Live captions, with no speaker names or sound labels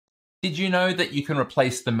Did you know that you can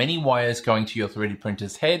replace the many wires going to your 3D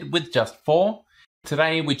printer's head with just 4?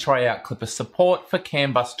 Today we try out Klipper support for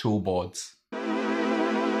CAN bus toolboards.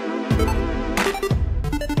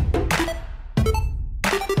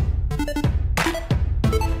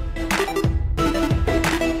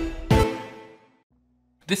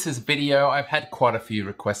 This is a video I've had quite a few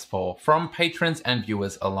requests for, from patrons and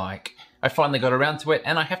viewers alike. I finally got around to it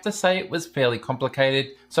and I have to say it was fairly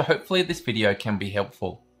complicated, so hopefully this video can be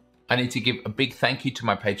helpful. I need to give a big thank you to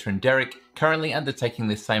my patron Derek, currently undertaking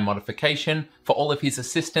this same modification, for all of his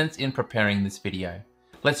assistance in preparing this video.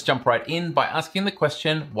 Let's jump right in by asking the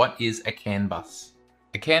question, what is a CAN bus?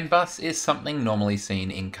 A CAN bus is something normally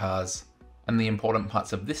seen in cars. And the important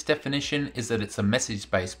parts of this definition is that it's a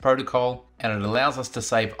message-based protocol and it allows us to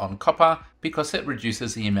save on copper because it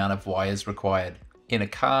reduces the amount of wires required. In a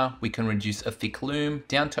car, we can reduce a thick loom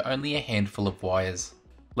down to only a handful of wires.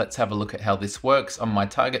 Let's have a look at how this works on my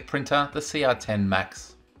target printer, the CR10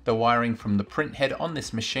 Max. The wiring from the print head on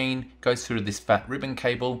this machine goes through this fat ribbon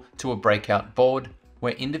cable to a breakout board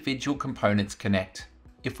where individual components connect.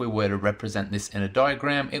 If we were to represent this in a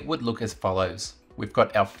diagram, it would look as follows. We've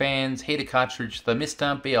got our fans, heater cartridge,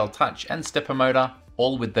 thermistor, BL touch and stepper motor,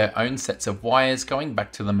 all with their own sets of wires going back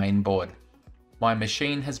to the main board. My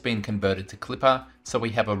machine has been converted to Klipper, so we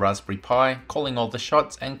have a Raspberry Pi calling all the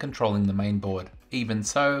shots and controlling the main board. Even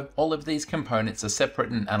so, all of these components are separate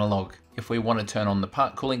and analog. If we want to turn on the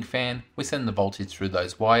part cooling fan, we send the voltage through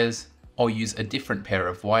those wires, or use a different pair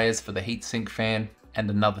of wires for the heatsink fan, and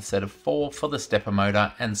another set of 4 for the stepper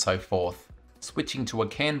motor, and so forth. Switching to a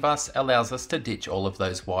CAN bus allows us to ditch all of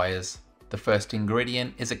those wires. The first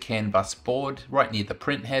ingredient is a CAN bus board right near the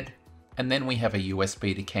print head, and then we have a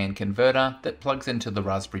USB to CAN converter that plugs into the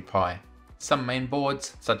Raspberry Pi. Some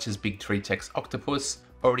mainboards, such as Bigtreetech's Octopus,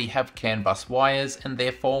 already have CAN bus wires and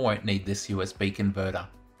therefore won't need this USB converter.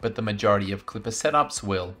 But the majority of Klipper setups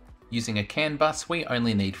will. Using a CAN bus, we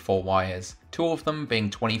only need 4 wires, 2 of them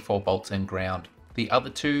being 24 volts and ground. The other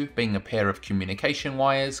 2 being a pair of communication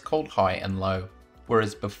wires called high and low.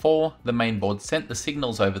 Whereas before, the mainboard sent the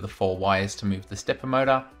signals over the 4 wires to move the stepper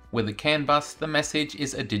motor, with a CAN bus, the message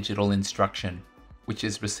is a digital instruction, which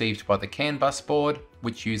is received by the CAN bus board,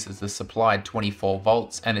 which uses the supplied 24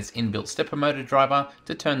 volts and its inbuilt stepper motor driver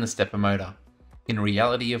to turn the stepper motor. In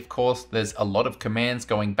reality, of course, there's a lot of commands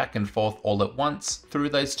going back and forth all at once through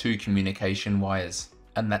those 2 communication wires.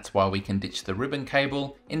 And that's why we can ditch the ribbon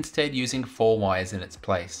cable, instead using 4 wires in its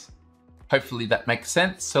place. Hopefully that makes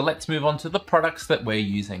sense, so let's move on to the products that we're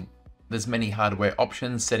using. There's many hardware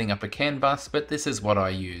options setting up a CAN bus, but this is what I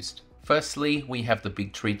used. Firstly, we have the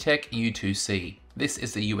Bigtreetech U2C. This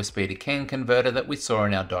is the USB to CAN converter that we saw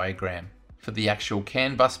in our diagram. For the actual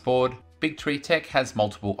CAN bus board, Bigtreetech has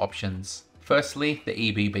multiple options. Firstly, the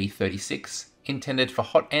EBB 36, intended for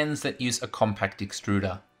hot ends that use a compact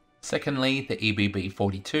extruder. Secondly, the EBB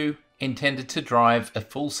 42, intended to drive a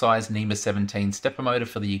full-size NEMA 17 stepper motor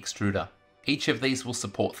for the extruder. Each of these will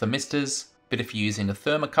support thermistors, but if you're using a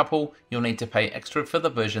thermocouple, you'll need to pay extra for the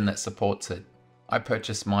version that supports it. I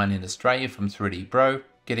purchased mine in Australia from 3D Bro,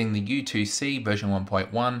 getting the U2C version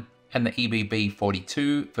 1.1 and the EBB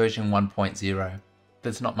 42 version 1.0.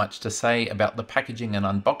 There's not much to say about the packaging and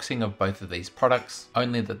unboxing of both of these products,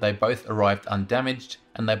 only that they both arrived undamaged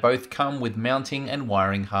and they both come with mounting and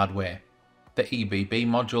wiring hardware. The EBB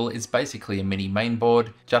module is basically a mini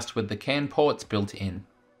mainboard, just with the CAN ports built in.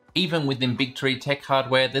 Even within Bigtreetech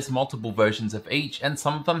hardware, there's multiple versions of each and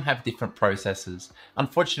some of them have different processors.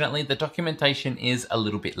 Unfortunately, the documentation is a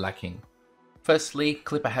little bit lacking. Firstly,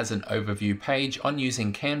 Klipper has an overview page on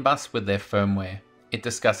using CAN bus with their firmware. It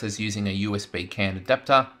discusses using a USB CAN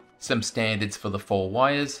adapter, some standards for the 4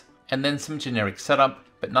 wires, and then some generic setup,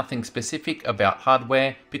 but nothing specific about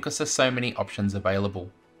hardware because there's so many options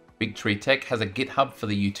available. Bigtreetech has a GitHub for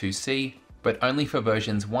the U2C, but only for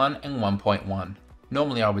versions 1 and 1.1.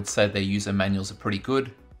 Normally I would say their user manuals are pretty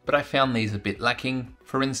good, but I found these a bit lacking.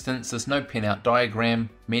 For instance, there's no pinout diagram,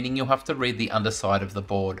 meaning you'll have to read the underside of the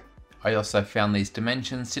board. I also found these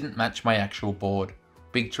dimensions didn't match my actual board.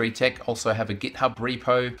 Bigtreetech also have a GitHub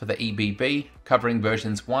repo for the EBB, covering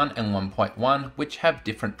versions 1 and 1.1, which have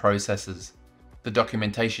different processors. The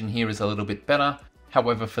documentation here is a little bit better,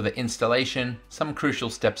 however for the installation, some crucial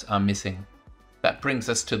steps are missing. That brings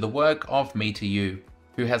us to the work of metoyou,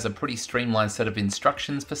 who has a pretty streamlined set of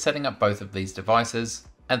instructions for setting up both of these devices,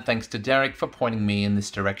 and thanks to Derek for pointing me in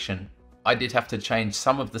this direction. I did have to change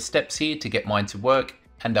some of the steps here to get mine to work,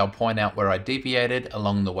 and I'll point out where I deviated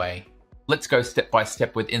along the way. Let's go step by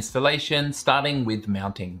step with installation, starting with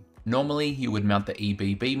mounting. Normally you would mount the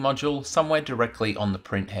EBB module somewhere directly on the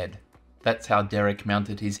print head. That's how Derek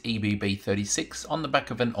mounted his EBB 36 on the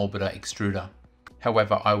back of an orbiter extruder.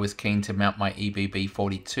 However, I was keen to mount my EBB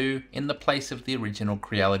 42 in the place of the original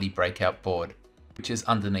Creality breakout board, which is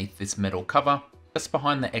underneath this metal cover, just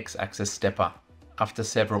behind the X-axis stepper. After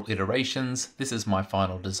several iterations, this is my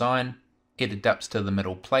final design. It adapts to the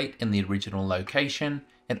metal plate in the original location,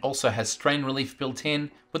 and also has strain relief built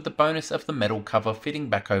in, with the bonus of the metal cover fitting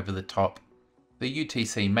back over the top. The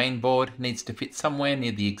UTC mainboard needs to fit somewhere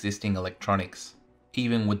near the existing electronics.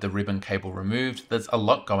 Even with the ribbon cable removed, there's a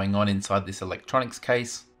lot going on inside this electronics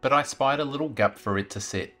case, but I spied a little gap for it to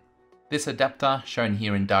sit. This adapter, shown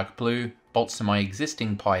here in dark blue, bolts to my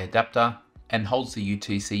existing Pi adapter and holds the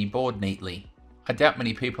UTC board neatly. I doubt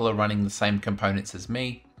many people are running the same components as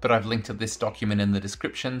me, but I've linked to this document in the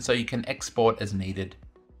description so you can export as needed.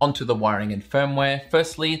 Onto the wiring and firmware.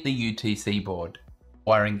 Firstly, the UTC board.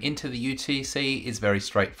 Wiring into the UTC is very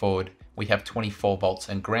straightforward. We have 24 volts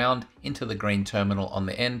and ground into the green terminal on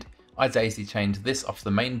the end. I daisy chained this off the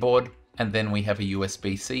main board, and then we have a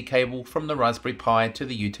USB-C cable from the Raspberry Pi to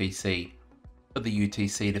the UTC. For the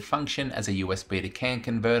UTC to function as a USB to CAN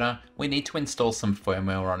converter, we need to install some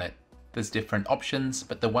firmware on it. There's different options,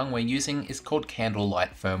 but the one we're using is called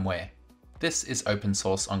CandleLight firmware. This is open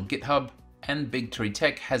source on GitHub, and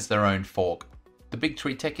Bigtreetech has their own fork. The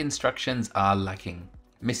Bigtreetech instructions are lacking,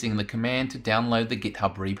 missing the command to download the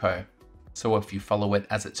GitHub repo. So if you follow it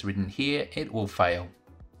as it's written here, it will fail.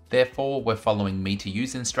 Therefore, we're following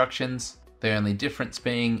metoyou's instructions, the only difference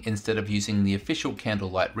being instead of using the official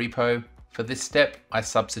CandleLight repo, for this step I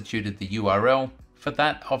substituted the URL for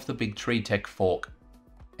that of the Bigtreetech fork.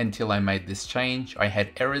 Until I made this change, I had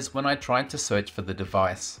errors when I tried to search for the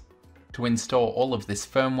device. To install all of this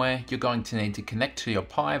firmware, you're going to need to connect to your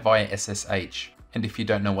Pi via SSH, and if you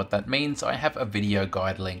don't know what that means, I have a video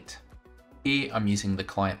guide linked. Here I'm using the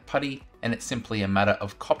client PuTTY, and it's simply a matter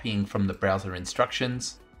of copying from the browser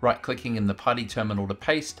instructions, right-clicking in the PuTTY terminal to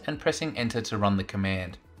paste, and pressing enter to run the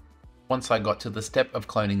command. Once I got to the step of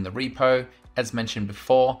cloning the repo, as mentioned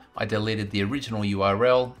before, I deleted the original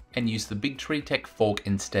URL and used the Bigtreetech fork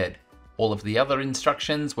instead. All of the other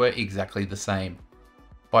instructions were exactly the same.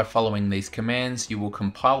 By following these commands, you will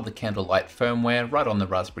compile the CandleLight firmware right on the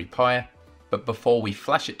Raspberry Pi, but before we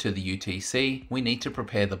flash it to the UTC, we need to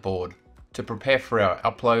prepare the board. To prepare for our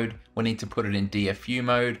upload, we need to put it in DFU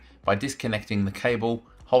mode by disconnecting the cable,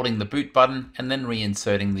 holding the boot button, and then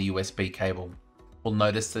reinserting the USB cable. We'll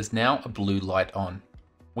notice there's now a blue light on.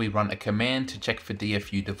 We run a command to check for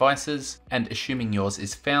DFU devices, and assuming yours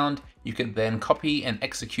is found, you can then copy and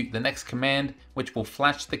execute the next command, which will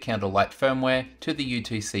flash the CandleLight firmware to the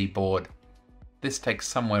UTC board. This takes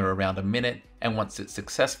somewhere around a minute, and once it's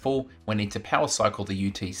successful, we need to power cycle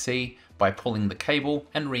the UTC by pulling the cable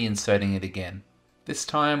and reinserting it again. This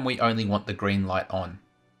time we only want the green light on.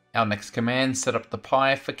 Our next command set up the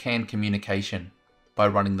Pi for CAN communication. By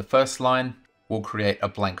running the first line, we'll create a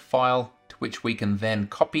blank file to which we can then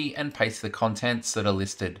copy and paste the contents that are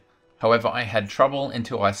listed. However, I had trouble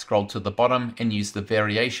until I scrolled to the bottom and used the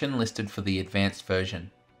variation listed for the advanced version.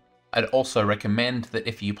 I'd also recommend that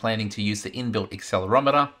if you're planning to use the inbuilt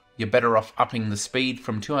accelerometer, you're better off upping the speed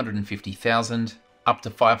from 250,000 up to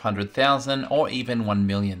 500,000 or even 1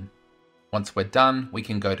 million. Once we're done, we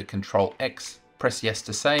can go to Ctrl X, press yes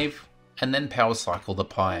to save, and then power cycle the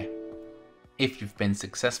Pi. If you've been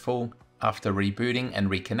successful, after rebooting and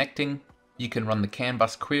reconnecting, you can run the CAN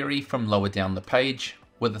bus query from lower down the page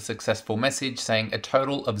with a successful message saying a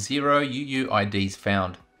total of 0 UUIDs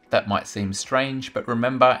found. That might seem strange, but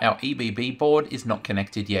remember our EBB board is not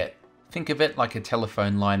connected yet. Think of it like a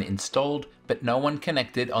telephone line installed, but no one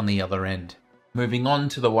connected on the other end. Moving on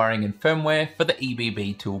to the wiring and firmware for the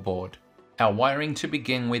EBB toolboard. Our wiring to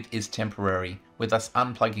begin with is temporary, with us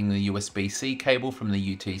unplugging the USB-C cable from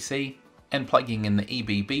the UTC and plugging in the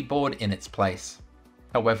EBB board in its place.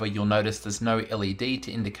 However, you'll notice there's no LED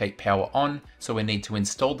to indicate power on, so we need to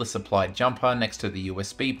install the supplied jumper next to the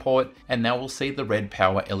USB port, and now we'll see the red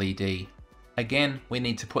power LED. Again, we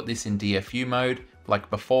need to put this in DFU mode. Like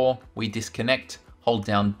before, we disconnect, hold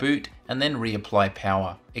down boot, and then reapply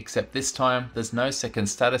power, except this time there's no second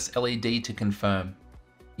status LED to confirm.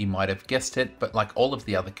 You might have guessed it, but like all of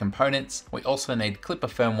the other components, we also need Klipper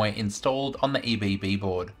firmware installed on the EBB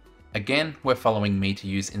board. Again, we're following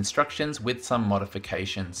metoyou's instructions with some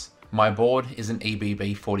modifications. My board is an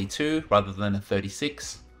EBB 42 rather than a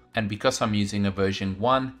 36, and because I'm using a version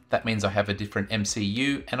 1, that means I have a different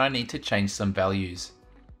MCU and I need to change some values.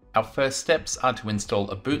 Our first steps are to install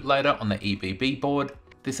a bootloader on the EBB board.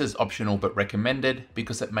 This is optional but recommended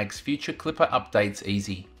because it makes future Klipper updates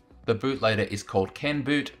easy. The bootloader is called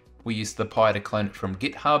CanBoot. We use the Pi to clone it from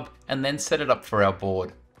GitHub and then set it up for our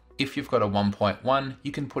board. If you've got a 1.1,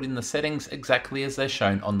 you can put in the settings exactly as they're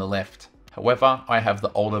shown on the left. However, I have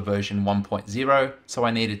the older version 1.0, so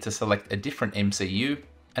I needed to select a different MCU,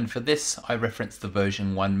 and for this I referenced the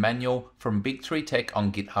version 1 manual from Bigtreetech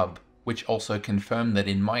on GitHub, which also confirmed that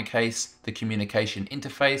in my case, the communication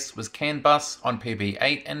interface was CAN bus on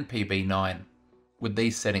PB8 and PB9. With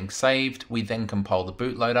these settings saved, we then compile the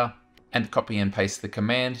bootloader and copy and paste the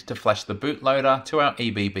command to flash the bootloader to our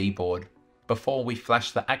EBB board. Before we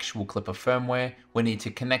flash the actual Klipper firmware, we need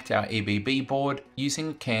to connect our EBB board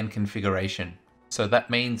using CAN configuration. So that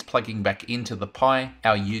means plugging back into the Pi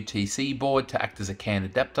our U2C board to act as a CAN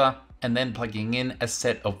adapter, and then plugging in a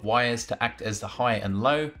set of wires to act as the high and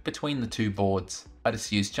low between the two boards. I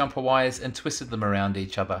just used jumper wires and twisted them around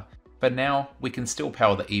each other. But now we can still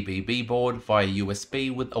power the EBB board via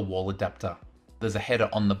USB with a wall adapter. There's a header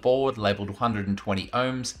on the board labeled 120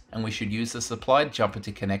 ohms, and we should use the supplied jumper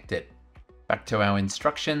to connect it. Back to our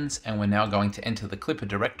instructions, and we're now going to enter the Klipper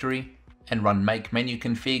directory and run make menu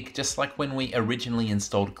config just like when we originally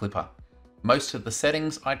installed Klipper. Most of the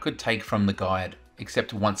settings I could take from the guide,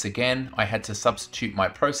 except once again I had to substitute my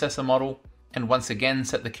processor model and once again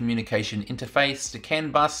set the communication interface to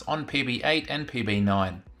CAN bus on PB8 and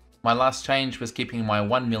PB9. My last change was keeping my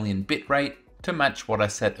 1 million bit rate to match what I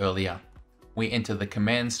set earlier. We enter the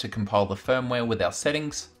commands to compile the firmware with our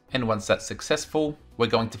settings, and once that's successful, we're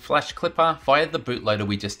going to flash Klipper via the bootloader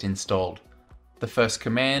we just installed. The first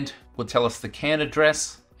command will tell us the CAN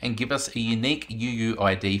address and give us a unique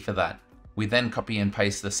UUID for that. We then copy and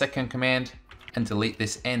paste the second command and delete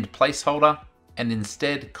this end placeholder, and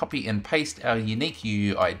instead copy and paste our unique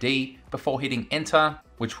UUID before hitting enter,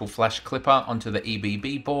 which will flash Klipper onto the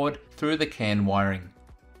EBB board through the CAN wiring.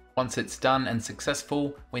 Once it's done and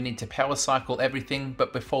successful, we need to power cycle everything,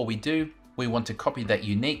 but before we do, we want to copy that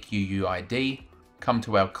unique UUID, come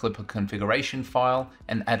to our Klipper configuration file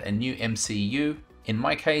and add a new MCU, in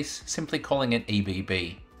my case simply calling it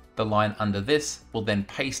EBB. The line under this will then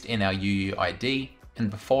paste in our UUID, and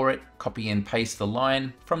before it, copy and paste the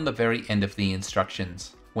line from the very end of the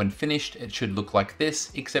instructions. When finished, it should look like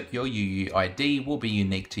this, except your UUID will be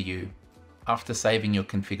unique to you. After saving your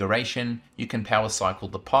configuration, you can power cycle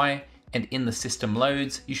the Pi, and in the system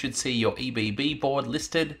loads, you should see your EBB board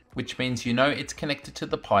listed, which means you know it's connected to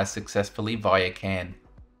the Pi successfully via CAN.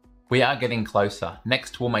 We are getting closer.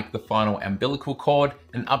 Next, we'll make the final umbilical cord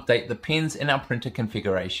and update the pins in our printer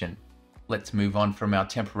configuration. Let's move on from our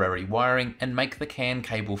temporary wiring and make the CAN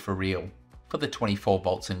cable for real. For the 24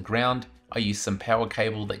 volts and ground, I used some power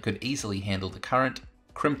cable that could easily handle the current,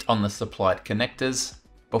 crimped on the supplied connectors,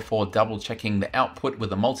 before double checking the output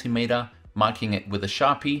with a multimeter, marking it with a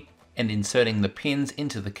Sharpie, and inserting the pins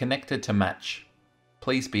into the connector to match.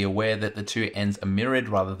 Please be aware that the two ends are mirrored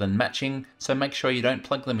rather than matching, so make sure you don't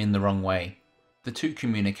plug them in the wrong way. The two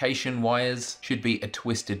communication wires should be a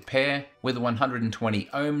twisted pair with 120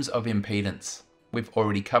 ohms of impedance. We've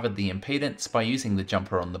already covered the impedance by using the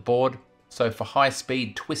jumper on the board, so for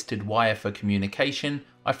high-speed twisted wire for communication,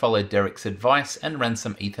 I followed Derek's advice and ran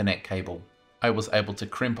some Ethernet cable. I was able to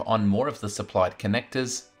crimp on more of the supplied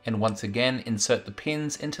connectors, and once again insert the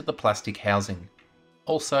pins into the plastic housing.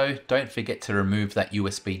 Also, don't forget to remove that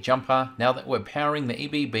USB jumper now that we're powering the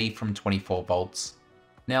EBB from 24 volts.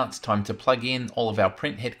 Now it's time to plug in all of our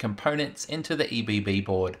printhead components into the EBB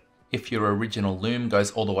board. If your original loom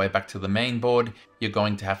goes all the way back to the main board, you're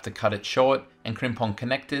going to have to cut it short and crimp on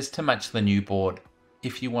connectors to match the new board.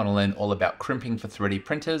 If you want to learn all about crimping for 3D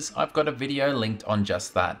printers, I've got a video linked on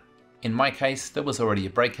just that. In my case, there was already a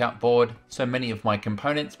breakout board, so many of my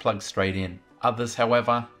components plugged straight in. Others,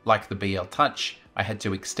 however, like the BL Touch, I had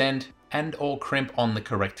to extend and or crimp on the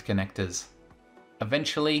correct connectors.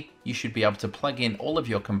 Eventually, you should be able to plug in all of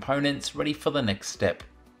your components ready for the next step.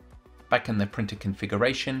 Back in the printer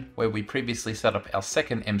configuration, where we previously set up our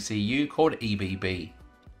second MCU called EBB.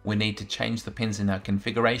 We need to change the pins in our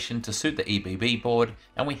configuration to suit the EBB board,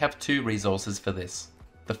 and we have two resources for this.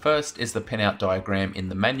 The first is the pinout diagram in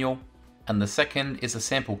the manual, and the second is a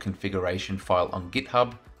sample configuration file on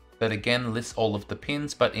GitHub that again lists all of the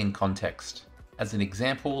pins but in context. As an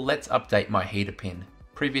example, let's update my heater pin,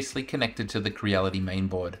 previously connected to the Creality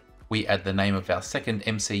mainboard. We add the name of our second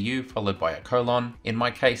MCU followed by a colon, in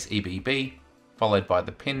my case EBB, followed by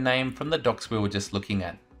the pin name from the docs we were just looking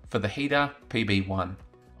at. For the heater, PB1.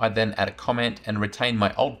 I then add a comment and retain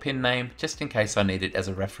my old pin name just in case I need it as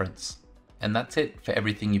a reference. And that's it. For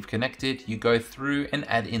everything you've connected, you go through and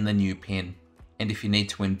add in the new pin. And if you need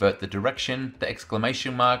to invert the direction, the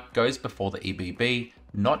exclamation mark goes before the EBB,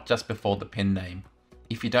 not just before the pin name.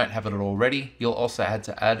 If you don't have it already, you'll also have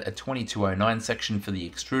to add a 2209 section for the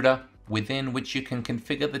extruder, within which you can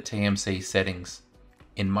configure the TMC settings.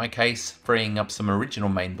 In my case, freeing up some original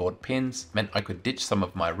mainboard pins meant I could ditch some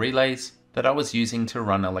of my relays that I was using to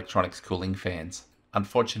run electronics cooling fans.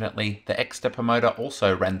 Unfortunately, the X-stepper motor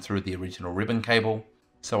also ran through the original ribbon cable,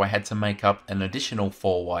 so I had to make up an additional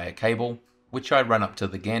 4-wire cable, which I ran up to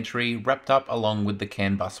the gantry wrapped up along with the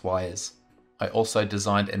CAN bus wires. I also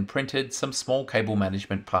designed and printed some small cable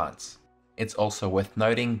management parts. It's also worth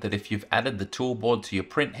noting that if you've added the tool board to your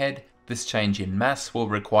print head, this change in mass will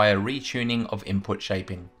require retuning of input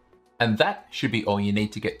shaping. And that should be all you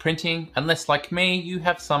need to get printing, unless like me, you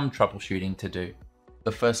have some troubleshooting to do.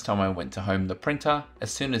 The first time I went to home the printer,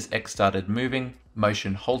 as soon as X started moving,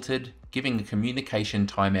 motion halted, giving a communication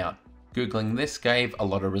timeout. Googling this gave a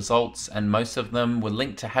lot of results, and most of them were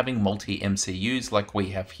linked to having multi-MCUs like we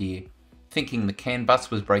have here. Thinking the CAN bus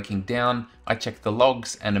was breaking down, I checked the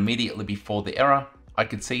logs, and immediately before the error, I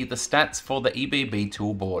could see the stats for the EBB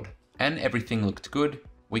toolboard. And everything looked good.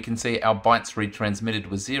 We can see our bytes retransmitted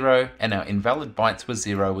was 0 and our invalid bytes was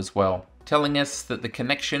 0 as well, telling us that the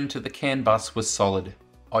connection to the CAN bus was solid.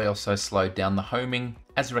 I also slowed down the homing,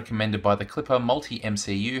 as recommended by the Klipper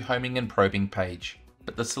multi-MCU homing and probing page.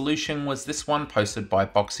 But the solution was this one posted by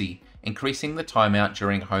Boxy, increasing the timeout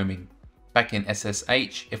during homing. Back in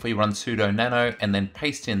SSH, if we run sudo nano and then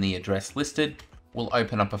paste in the address listed, we'll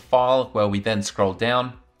open up a file where we then scroll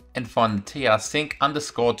down and find the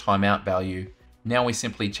trsync_timeout value. Now we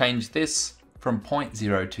simply change this from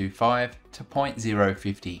 0.025 to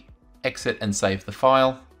 0.050. Exit and save the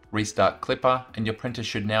file, restart Klipper, and your printer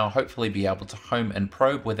should now hopefully be able to home and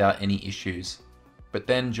probe without any issues. But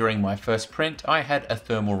then during my first print, I had a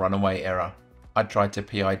thermal runaway error. I tried to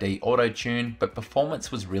PID auto-tune, but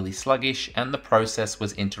performance was really sluggish and the process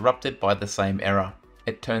was interrupted by the same error.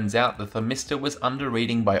 It turns out the thermistor was under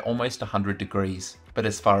reading by almost 100 degrees. But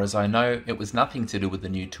as far as I know, it was nothing to do with the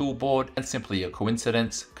new tool board and simply a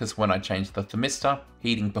coincidence, because when I changed the thermistor,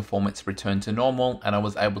 heating performance returned to normal and I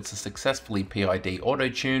was able to successfully PID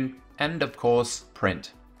auto-tune and of course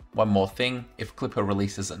print. One more thing, if Klipper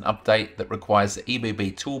releases an update that requires the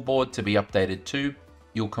EBB tool board to be updated too,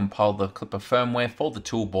 you'll compile the Klipper firmware for the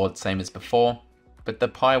tool board same as before, but the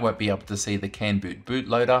Pi won't be able to see the CAN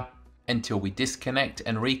bootloader until we disconnect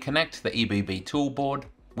and reconnect the EBB tool board,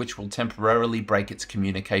 which will temporarily break its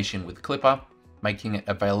communication with Klipper, making it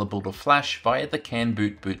available to flash via the CAN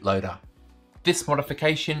bootloader. This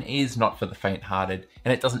modification is not for the faint-hearted,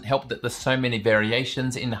 and it doesn't help that there's so many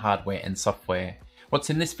variations in hardware and software. What's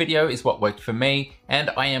in this video is what worked for me, and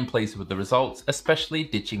I am pleased with the results, especially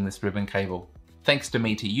ditching this ribbon cable. Thanks to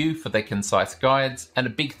metoyou for their concise guides, and a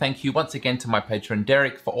big thank you once again to my patron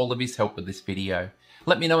Derek for all of his help with this video.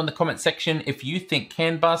 Let me know in the comment section if you think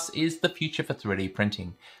CAN bus is the future for 3D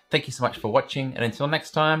printing. Thank you so much for watching, and until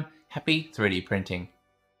next time, happy 3D printing.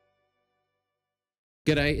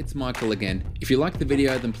 G'day, it's Michael again. If you liked the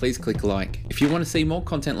video, then please click like. If you want to see more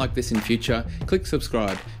content like this in future, click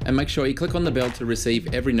subscribe, and make sure you click on the bell to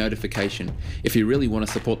receive every notification. If you really want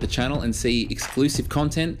to support the channel and see exclusive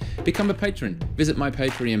content, become a patron. Visit my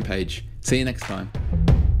Patreon page. See you next time.